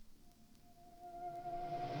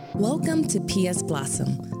Welcome to PS Blossom,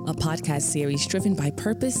 a podcast series driven by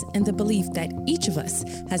purpose and the belief that each of us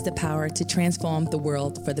has the power to transform the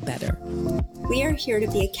world for the better. We are here to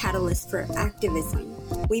be a catalyst for activism.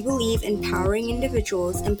 We believe empowering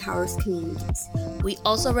individuals empowers communities. We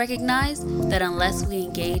also recognize that unless we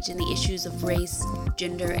engage in the issues of race,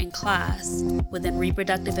 gender, and class within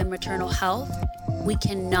reproductive and maternal health, we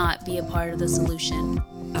cannot be a part of the solution.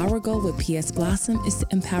 Our goal with PS Blossom is to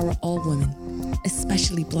empower all women,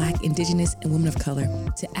 especially Black, Indigenous, and women of color,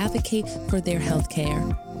 to advocate for their health care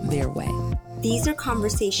their way. These are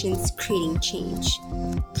conversations creating change.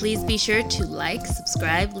 Please be sure to like,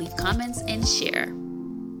 subscribe, leave comments, and share.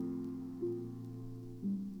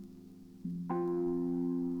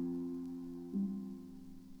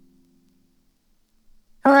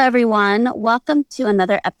 Hello, everyone. Welcome to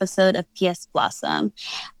another episode of PS Blossom.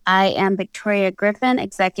 I am Victoria Griffin,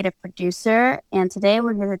 executive producer, and today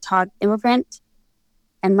we're here to talk immigrant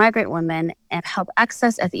and migrant women and help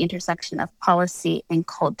access at the intersection of policy and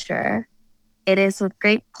culture. It is with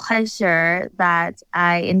great pleasure that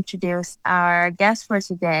I introduce our guest for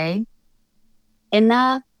today,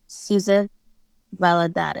 Ina Souza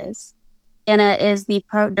Valadares. Ina is the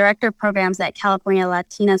Director of Programs at California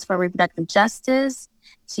Latinas for Reproductive Justice.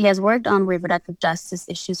 She has worked on reproductive justice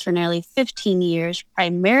issues for nearly 15 years,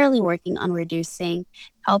 primarily working on reducing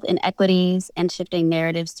health inequities and shifting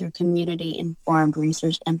narratives through community-informed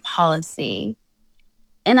research and policy.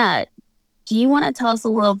 Ina, do you want to tell us a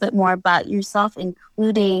little bit more about yourself,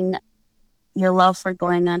 including your love for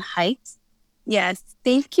going on hikes? Yes,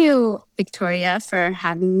 thank you, Victoria, for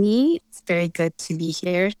having me. It's very good to be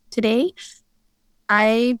here today.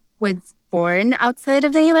 I was born outside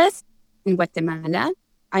of the U.S. in Guatemala.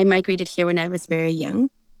 I migrated here when I was very young.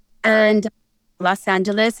 And Los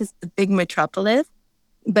Angeles is the big metropolis,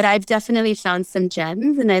 but I've definitely found some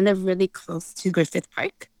gems, and I live really close to Griffith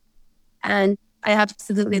Park. And I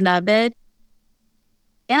absolutely love it.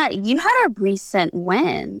 Yeah, you had a recent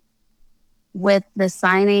win with the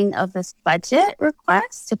signing of this budget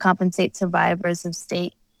request to compensate survivors of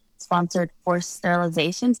state-sponsored forced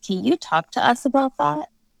sterilizations. Can you talk to us about that?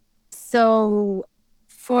 So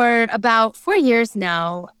for about 4 years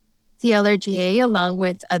now, CLRGA, along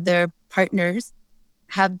with other partners,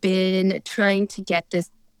 have been trying to get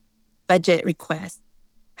this budget request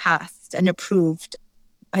passed and approved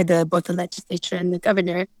by both the legislature and the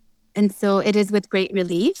governor. And so it is with great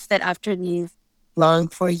relief that after these long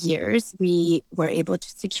 4 years, we were able to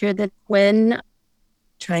secure this win.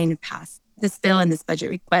 Trying to pass this bill and this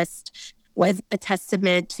budget request was a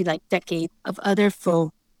testament to decades of other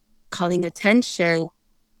folk calling attention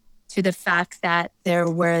to the fact that there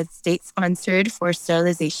were state-sponsored forced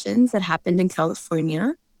sterilizations that happened in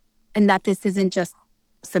California, and that this isn't just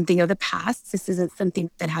something of the past. This isn't something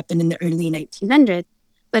that happened in the early 1900s,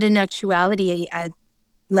 but in actuality, as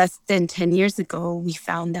less than 10 years ago, we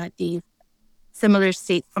found that these similar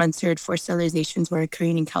state-sponsored forced sterilizations were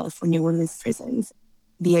occurring in California women's prisons.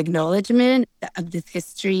 The acknowledgement of this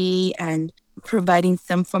history and providing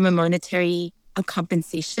some form of monetary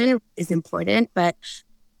compensation is important, but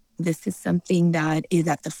this is something that is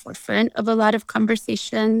at the forefront of a lot of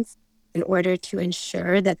conversations in order to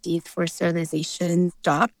ensure that these forced sterilizations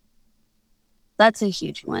stop. That's a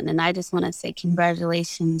huge one. And I just want to say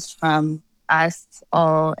congratulations from us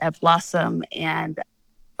all at Blossom and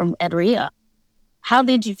from EDREA. How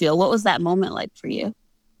did you feel? What was that moment like for you?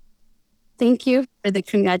 Thank you for the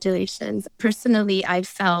congratulations. Personally, I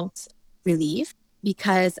felt relief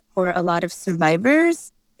because for a lot of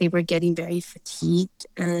survivors, they were getting very fatigued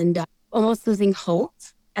and almost losing hope.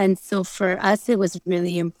 And so for us, it was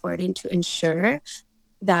really important to ensure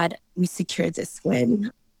that we secured this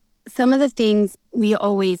win. Some of the things we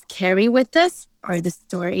always carry with us are the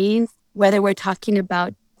stories, whether we're talking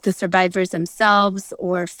about the survivors themselves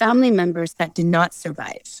or family members that did not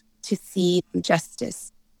survive, to see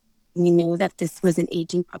justice. We knew that this was an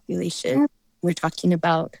aging population. We're talking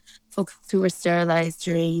about folks who were sterilized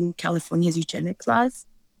during California's eugenics laws,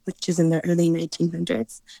 which is in the early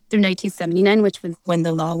 1900s, through 1979, which was when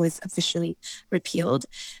the law was officially repealed.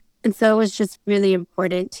 And so it was just really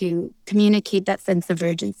important to communicate that sense of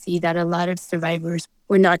urgency that a lot of survivors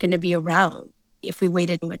were not going to be around if we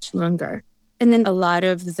waited much longer. And then a lot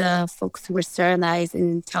of the folks who were sterilized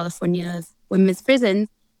in California's women's prisons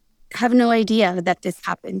have no idea that this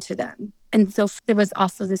happened to them. And so there was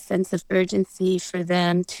also this sense of urgency for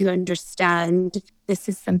them to understand this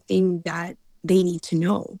is something that they need to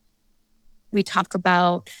know. We talk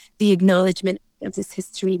about the acknowledgement of this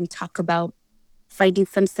history. We talk about finding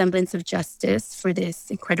some semblance of justice for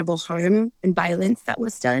this incredible harm and violence that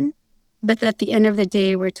was done. But at the end of the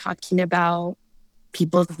day, we're talking about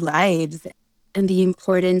people's lives and the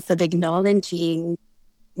importance of acknowledging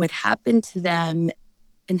what happened to them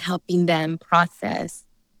and helping them process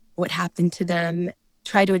what happened to them,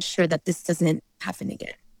 try to ensure that this doesn't happen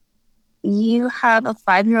again. You have a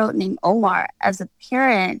 5-year-old named Omar. As a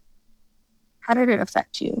parent, how did it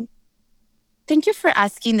affect you? Thank you for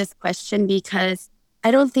asking this question, because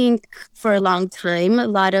I don't think for a long time, a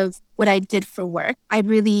lot of what I did for work, I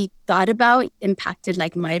really thought about impacted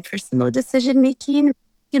like my personal decision making.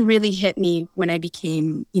 It really hit me when I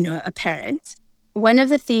became, a parent. One of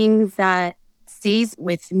the things that stays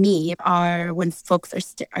with me are when folks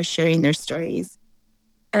are sharing their stories.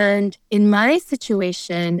 And in my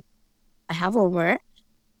situation, I have Omar,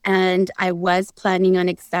 and I was planning on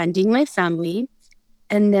expanding my family.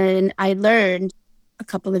 And then I learned a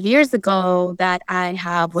couple of years ago that I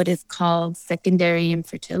have what is called secondary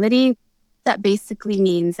infertility. That basically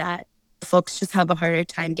means that folks just have a harder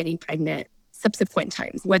time getting pregnant subsequent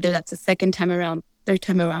times, whether that's a second time around, third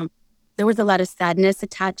time around. There was a lot of sadness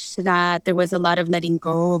attached to that. There was a lot of letting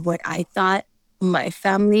go of what I thought my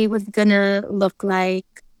family was going to look like.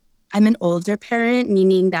 I'm an older parent,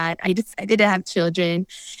 meaning that I decided to have children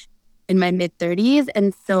in my mid-30s.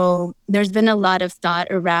 And so there's been a lot of thought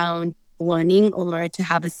around wanting Omar to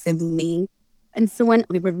have a sibling. And so when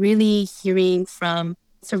we were really hearing from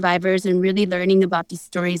survivors and really learning about these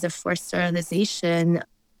stories of forced sterilization,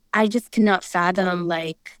 I just cannot fathom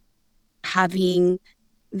having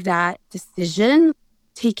that decision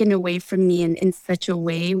taken away from me in such a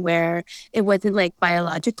way where it wasn't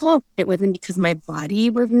biological. It wasn't because my body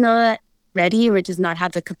was not ready or does not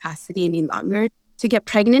have the capacity any longer to get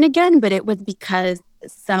pregnant again, but it was because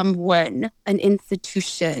someone, an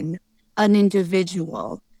institution, an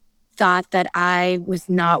individual thought that I was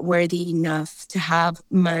not worthy enough to have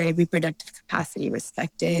my reproductive capacity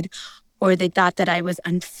respected, or they thought that I was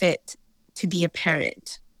unfit to be a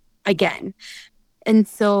parent again. And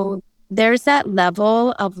so there's that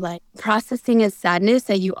level of processing a sadness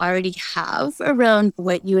that you already have around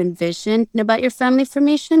what you envisioned about your family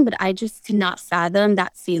formation. But I just cannot fathom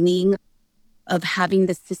that feeling of having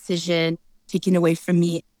this decision taken away from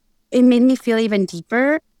me. It made me feel even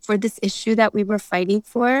deeper for this issue that we were fighting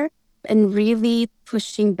for, and really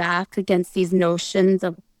pushing back against these notions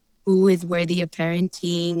of who is worthy of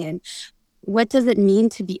parenting and what does it mean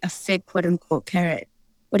to be a fit, quote unquote, parent?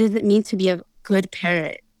 What does it mean to be a good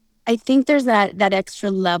parent? I think there's that extra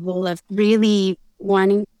level of really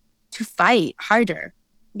wanting to fight harder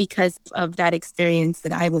because of that experience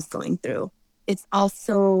that I was going through. It's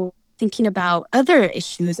also thinking about other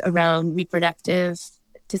issues around reproductive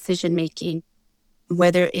decision-making,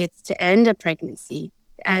 whether it's to end a pregnancy.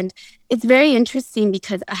 And it's very interesting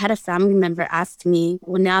because I had a family member ask me,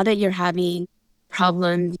 well, now that you're having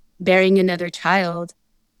problems bearing another child,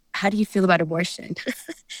 how do you feel about abortion?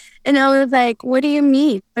 And I was like, what do you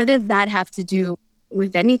mean? What does that have to do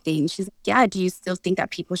with anything? She's like, yeah, do you still think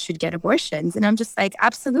that people should get abortions? And I'm just like,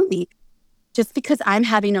 absolutely. Just because I'm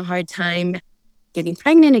having a hard time getting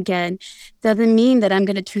pregnant again doesn't mean that I'm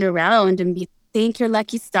going to turn around and thank your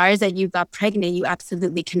lucky stars that you got pregnant. You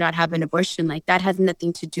absolutely cannot have an abortion. That has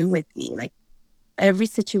nothing to do with me. Every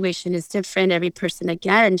situation is different. Every person,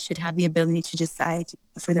 again, should have the ability to decide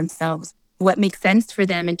for themselves what makes sense for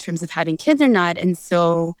them in terms of having kids or not. And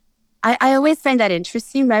so I always find that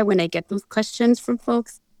interesting, right? When I get those questions from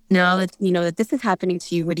folks, that this is happening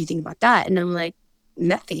to you. What do you think about that? And I'm like,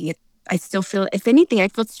 nothing. I still feel, if anything, I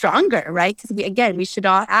feel stronger, right? Because we should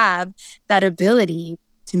all have that ability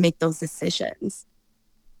to make those decisions.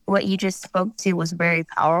 What you just spoke to was very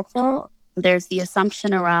powerful. There's the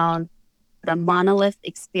assumption around the monolith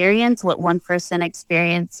experience. What one person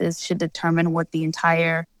experiences should determine what the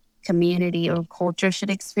entire community or culture should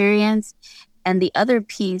experience. And the other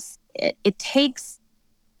piece, it takes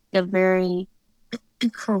a very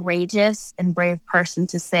courageous and brave person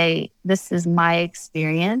to say, this is my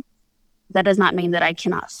experience. That does not mean that I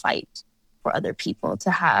cannot fight for other people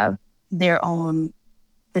to have their own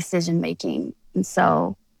decision-making. And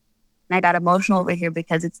so I got emotional over here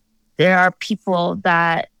because there are people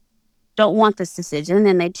that don't want this decision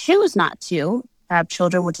and they choose not to have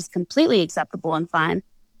children, which is completely acceptable and fine.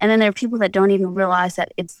 And then there are people that don't even realize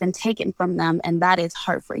that it's been taken from them. And that is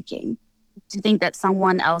heartbreaking to think that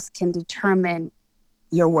someone else can determine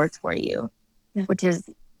your worth for you, which is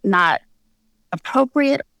not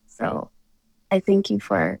appropriate. So I thank you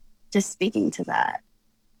for just speaking to that.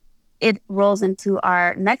 It rolls into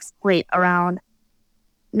our next point around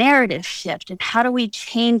narrative shift and how do we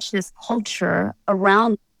change this culture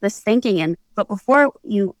around this thinking. But before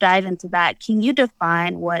you dive into that, can you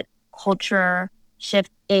define what culture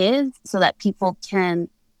shift is so that people can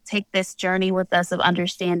take this journey with us of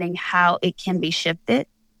understanding how it can be shifted?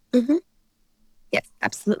 Mm-hmm. Yes,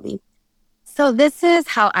 absolutely. So this is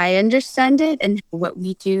how I understand it and what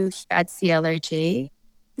we do at CLRJ.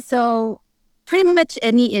 So pretty much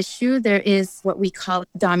any issue, there is what we call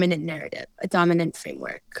a dominant narrative, a dominant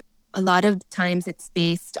framework. A lot of times it's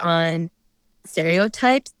based on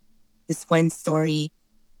stereotypes, this one story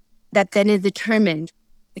that then is determined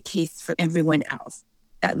the case for everyone else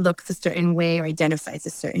that looks a certain way or identifies a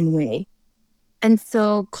certain way. And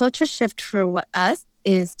so culture shift for us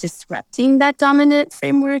is disrupting that dominant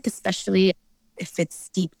framework, especially if it's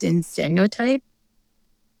steeped in stereotype,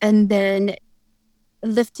 and then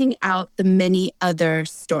lifting out the many other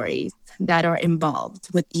stories that are involved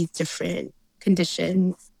with these different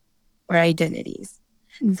conditions or identities.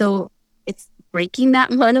 So it's breaking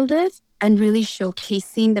that monolith and really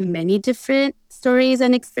showcasing the many different stories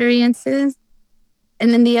and experiences.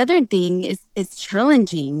 And then the other thing is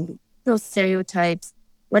challenging those stereotypes.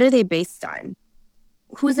 What are they based on?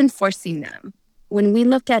 Who's enforcing them? When we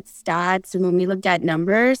look at stats and when we look at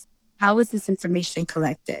numbers, how is this information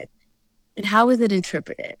collected? And how is it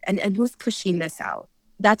interpreted? And who's pushing this out?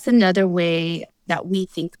 That's another way that we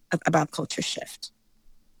think about culture shift.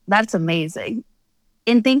 That's amazing.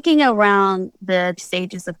 In thinking around the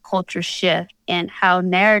stages of culture shift and how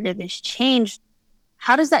narrative is changed,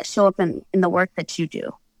 how does that show up in the work that you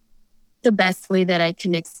do? The best way that I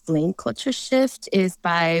can explain culture shift is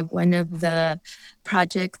by one of the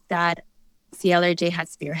projects that CLRJ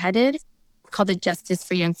has spearheaded called the Justice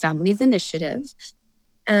for Young Families Initiative.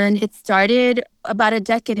 And it started about a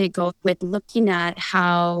decade ago with looking at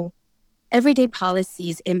how everyday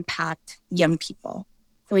policies impact young people.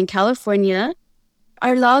 So in California,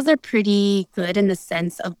 our laws are pretty good in the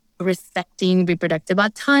sense of respecting reproductive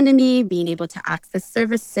autonomy, being able to access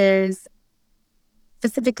services,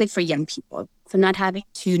 specifically for young people. So not having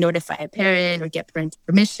to notify a parent or get parental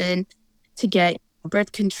permission to get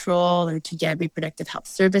birth control or to get reproductive health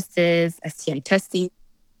services, STI testing.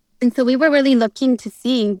 And so we were really looking to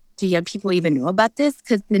see, do young people even know about this?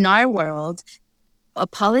 Because in our world, a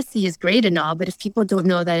policy is great and all, but if people don't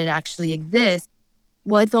know that it actually exists,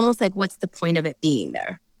 well, it's almost like, what's the point of it being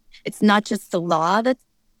there? It's not just the law that's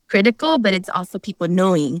critical, but it's also people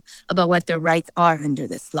knowing about what their rights are under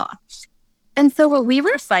this law. And so what we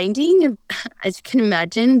were finding, as you can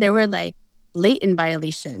imagine, there were like blatant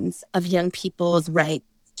violations of young people's right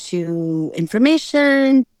to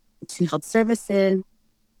information, to health services.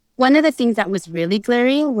 One of the things that was really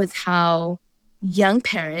glaring was how young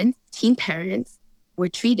parents, teen parents, were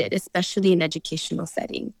treated, especially in educational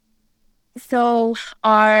settings. So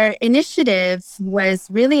our initiative was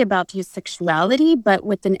really about youth sexuality, but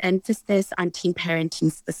with an emphasis on teen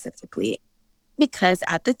parenting specifically. Because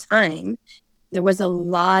at the time, there was a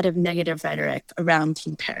lot of negative rhetoric around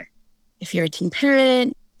teen parent. If you're a teen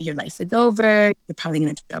parent, your life is over, you're probably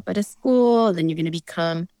going to end up at a school, then you're going to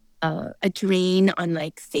become a drain on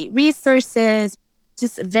like state resources,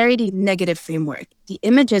 just a very negative framework. The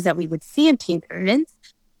images that we would see of teen parents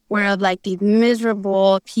were of like these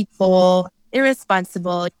miserable people,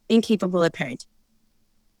 irresponsible, incapable of parenting.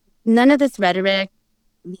 None of this rhetoric,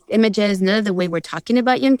 these images, none of the way we're talking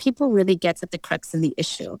about young people really gets at the crux of the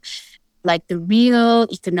issue. Like the real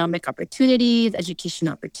economic opportunities, education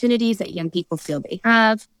opportunities that young people feel they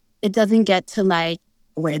have. It doesn't get to like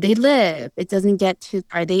where they live. It doesn't get to,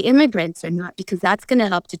 are they immigrants or not? Because that's going to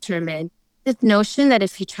help determine this notion that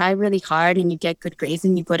if you try really hard and you get good grades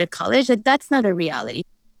and you go to college, like that's not a reality.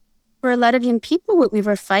 For a lot of young people, what we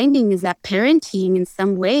were finding is that parenting in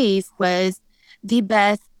some ways was the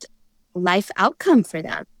best life outcome for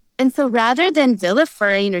them. And so rather than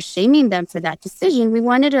vilifying or shaming them for that decision, we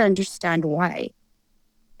wanted to understand why.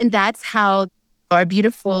 And that's how our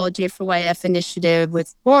beautiful J4YF initiative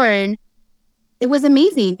was born. It was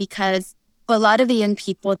amazing because a lot of the young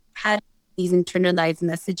people had these internalized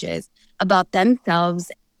messages about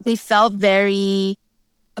themselves. They felt very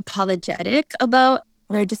apologetic about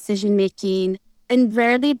their decision-making, and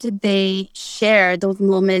rarely did they share those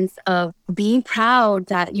moments of being proud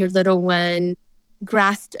that your little one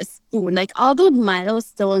grasped a spoon, like all those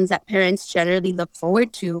milestones that parents generally look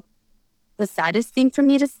forward to. The saddest thing for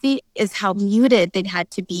me to see is how muted they'd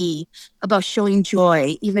had to be about showing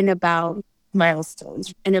joy, even about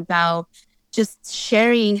milestones, and about just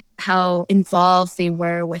sharing how involved they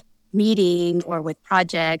were with meeting or with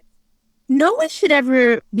projects. No one should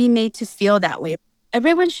ever be made to feel that way.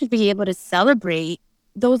 Everyone should be able to celebrate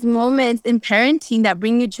those moments in parenting that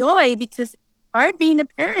bring you joy, because it's hard being a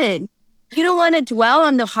parent. You don't want to dwell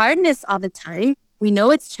on the hardness all the time. We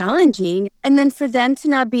know it's challenging. And then for them to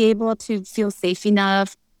not be able to feel safe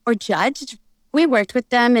enough or judged We worked with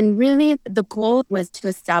them, and really the goal was to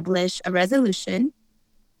establish a resolution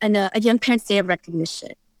and a Young Parents Day of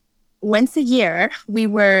Recognition. Once a year, we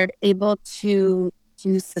were able to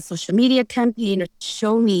use the social media campaign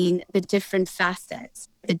showing the different facets,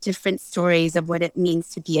 the different stories of what it means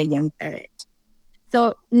to be a young parent.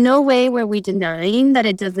 So no way were we denying that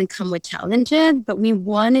it doesn't come with challenges, but we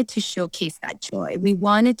wanted to showcase that joy. We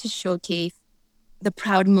wanted to showcase the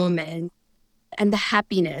proud moment and the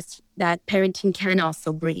happiness that parenting can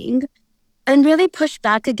also bring, and really push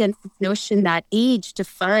back against this notion that age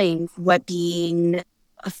defines what being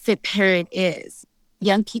a fit parent is.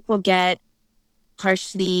 Young people get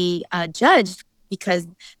harshly judged because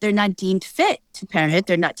they're not deemed fit to parent.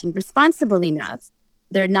 They're not deemed responsible enough.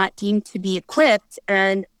 They're not deemed to be equipped.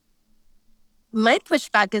 And my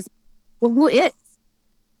pushback is, well, who is?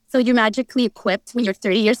 So you're magically equipped when you're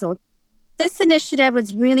 30 years old. This initiative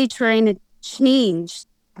was really trying to change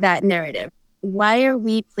that narrative. Why are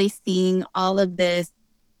we placing all of this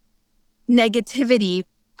negativity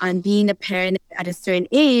on being a parent at a certain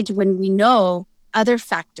age when we know other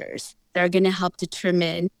factors that are going to help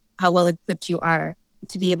determine how well equipped you are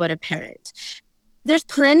to be able to parent? There's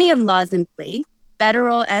plenty of laws in place,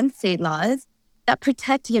 federal and state laws, that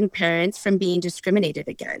protect young parents from being discriminated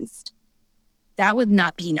against. That was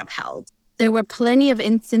not being upheld. There were plenty of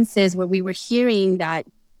instances where we were hearing that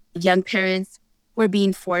young parents were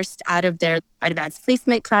being forced out of their advanced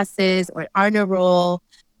placement classes or honor roll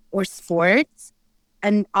or sports.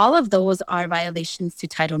 And all of those are violations to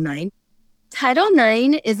Title IX. Title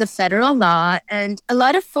IX is a federal law, and a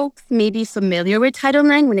lot of folks may be familiar with Title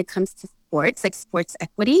IX when it comes to sports, like sports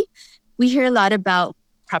equity. We hear a lot about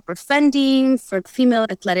proper funding for female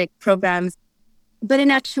athletic programs. But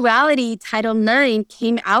in actuality, Title IX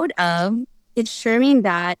came out of ensuring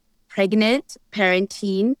that pregnant,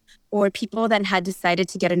 parenting, or people that had decided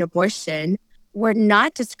to get an abortion were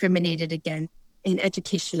not discriminated against in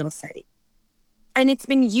educational settings. And it's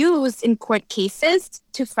been used in court cases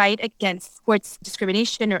to fight against sports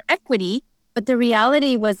discrimination or equity. But the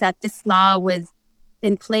reality was that this law was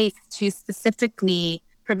in place to specifically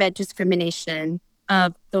prevent discrimination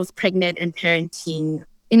of those pregnant and parenting,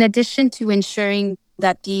 in addition to ensuring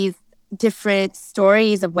that these different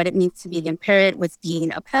stories of what it means to be a young parent was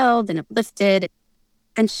being upheld and uplifted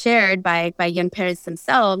and shared by young parents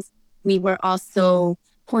themselves. We were also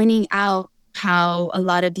pointing out how a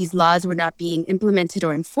lot of these laws were not being implemented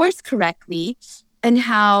or enforced correctly, and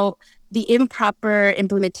how the improper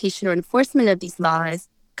implementation or enforcement of these laws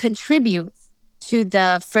contributes to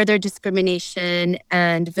the further discrimination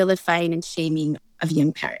and vilifying and shaming of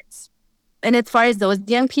young parents. And as far as those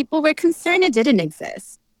young people were concerned, it didn't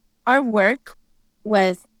exist. Our work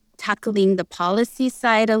was tackling the policy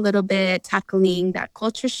side a little bit, tackling that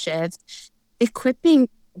culture shift, equipping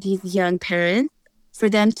these young parents for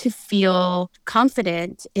them to feel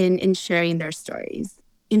confident in sharing their stories,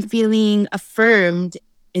 in feeling affirmed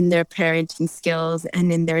in their parenting skills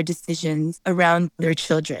and in their decisions around their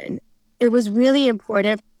children. It was really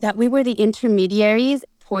important that we were the intermediaries,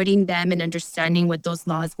 supporting them and understanding what those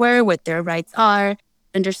laws were, what their rights are,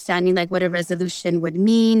 understanding like what a resolution would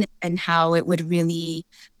mean and how it would really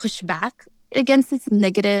push back against this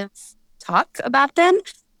negative talk about them.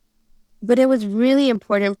 But it was really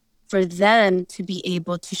important for them to be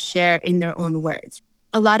able to share in their own words.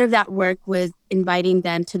 A lot of that work was inviting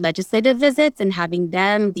them to legislative visits and having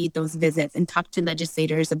them lead those visits and talk to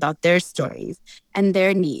legislators about their stories and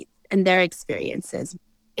their needs and their experiences.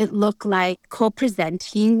 It looked like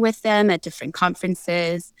co-presenting with them at different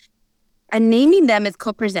conferences and naming them as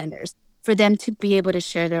co-presenters for them to be able to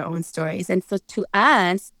share their own stories. And so to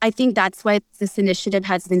us, I think that's why this initiative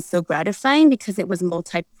has been so gratifying, because it was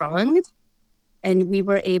multi-pronged. And we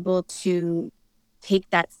were able to take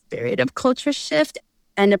that spirit of culture shift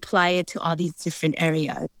and apply it to all these different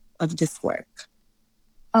areas of this work.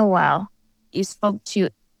 Oh, wow. You spoke to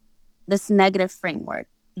this negative framework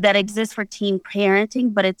that exists for teen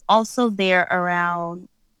parenting, but it's also there around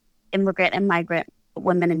immigrant and migrant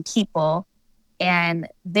women and people and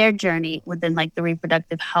their journey within like the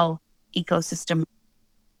reproductive health ecosystem.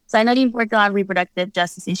 So I know you've worked on reproductive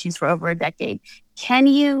justice issues for over a decade. Can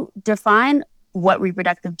you define what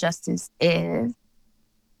reproductive justice is?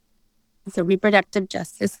 So reproductive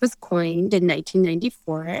justice was coined in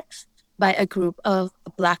 1994 by a group of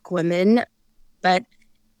Black women, but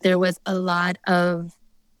there was a lot of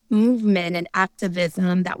movement and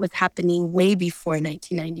activism that was happening way before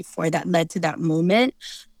 1994 that led to that moment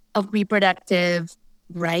of reproductive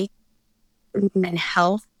rights and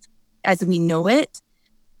health as we know it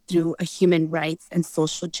through a human rights and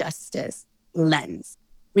social justice lens.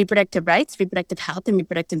 Reproductive rights, reproductive health, and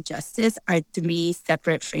reproductive justice are three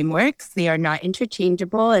separate frameworks. They are not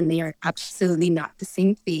interchangeable and they are absolutely not the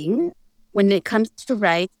same thing. When it comes to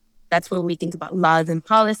rights, that's where we think about laws and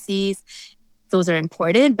policies. Those are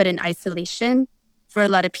important, but in isolation, for a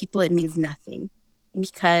lot of people, it means nothing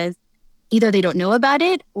because either they don't know about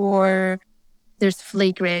it or there's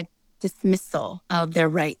flagrant dismissal of their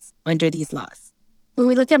rights under these laws. When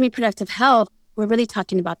we look at reproductive health, we're really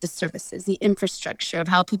talking about the services, the infrastructure of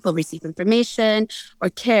how people receive information or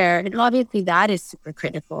care. And obviously that is super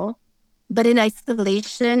critical. But in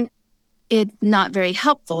isolation, it's not very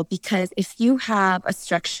helpful because if you have a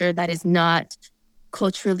structure that is not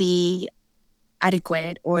culturally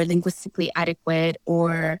adequate or linguistically adequate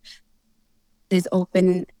or is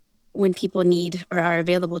open when people need or are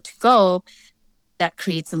available to go, that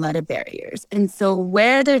creates a lot of barriers. And so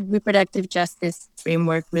where the reproductive justice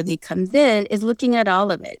framework really comes in is looking at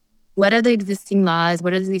all of it. What are the existing laws?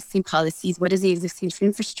 What are the existing policies? What is the existing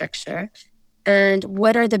infrastructure? And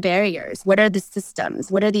what are the barriers? What are the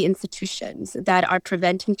systems? What are the institutions that are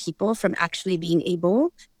preventing people from actually being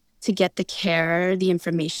able to get the care, the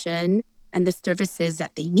information, and the services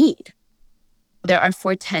that they need? There are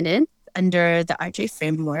 4 tenets under the RJ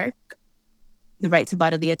framework: the right to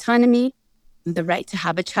bodily autonomy, the right to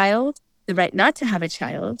have a child, the right not to have a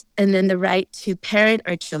child, and then the right to parent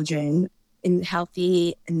our children in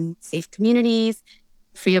healthy and safe communities,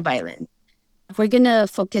 free of violence. If we're going to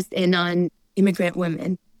focus in on immigrant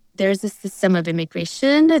women, there's a system of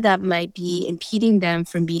immigration that might be impeding them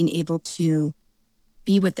from being able to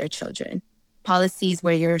be with their children. Policies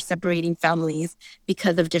where you're separating families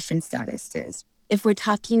because of different statuses. If we're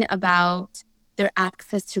talking about their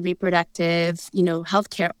access to reproductive,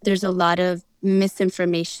 healthcare, there's a lot of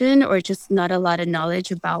misinformation or just not a lot of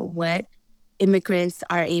knowledge about what immigrants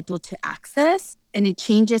are able to access. And it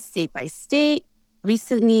changes state by state.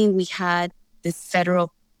 Recently, we had this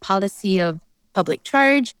federal policy of public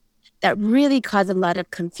charge that really caused a lot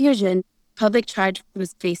of confusion. Public charge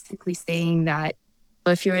was basically saying that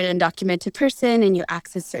if you're an undocumented person and you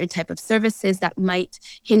access certain type of services, that might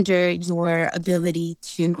hinder your ability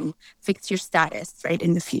to fix your status, right,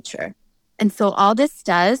 in the future. And so all this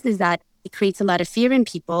does is that it creates a lot of fear in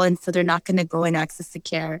people, and so they're not going to go and access the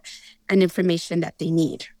care and information that they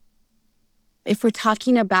need. If we're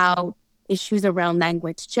talking about issues around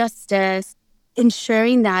language justice,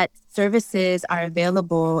 ensuring that services are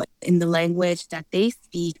available in the language that they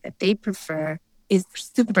speak, that they prefer, is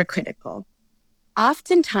super critical.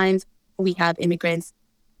 Oftentimes, we have immigrants,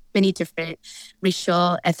 many different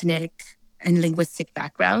racial, ethnic, and linguistic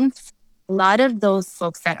backgrounds. A lot of those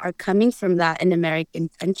folks that are coming from Latin American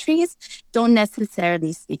countries don't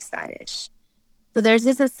necessarily speak Spanish. So there's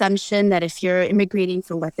this assumption that if you're immigrating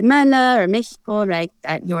from Guatemala or Mexico, right,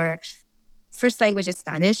 that your first language is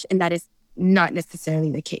Spanish, and that is not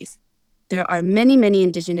necessarily the case. There are many, many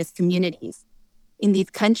indigenous communities in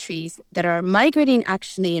these countries that are migrating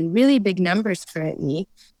actually in really big numbers currently.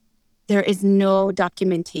 There is no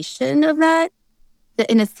documentation of that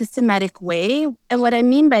in a systematic way. And what I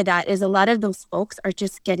mean by that is a lot of those folks are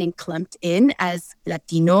just getting clumped in as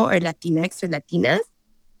Latino or Latinx or Latinas.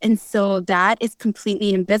 And so that is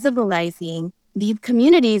completely invisibilizing these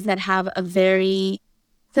communities that have a very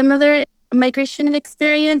similar migration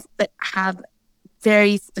experience, but have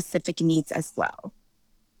very specific needs as well.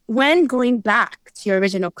 When going back to your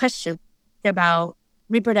original question about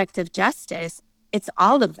reproductive justice, it's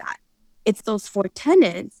all of that. It's those 4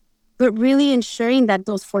 tenets, but really ensuring that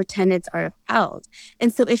those 4 tenets are upheld.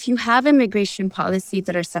 And so if you have immigration policies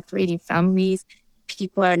that are separating families,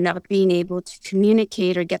 people are not being able to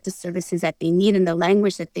communicate or get the services that they need in the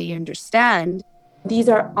language that they understand, these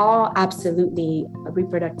are all absolutely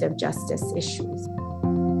reproductive justice issues.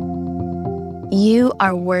 You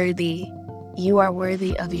are worthy. You are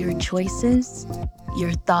worthy of your choices,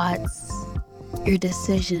 your thoughts, your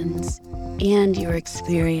decisions, and your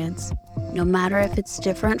experience, no matter if it's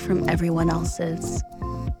different from everyone else's.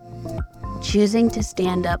 Choosing to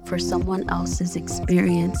stand up for someone else's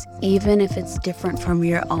experience, even if it's different from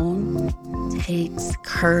your own, takes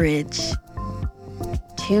courage.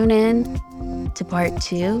 Tune in to part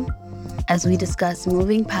 2 as we discuss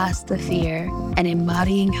moving past the fear and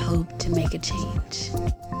embodying hope to make a change.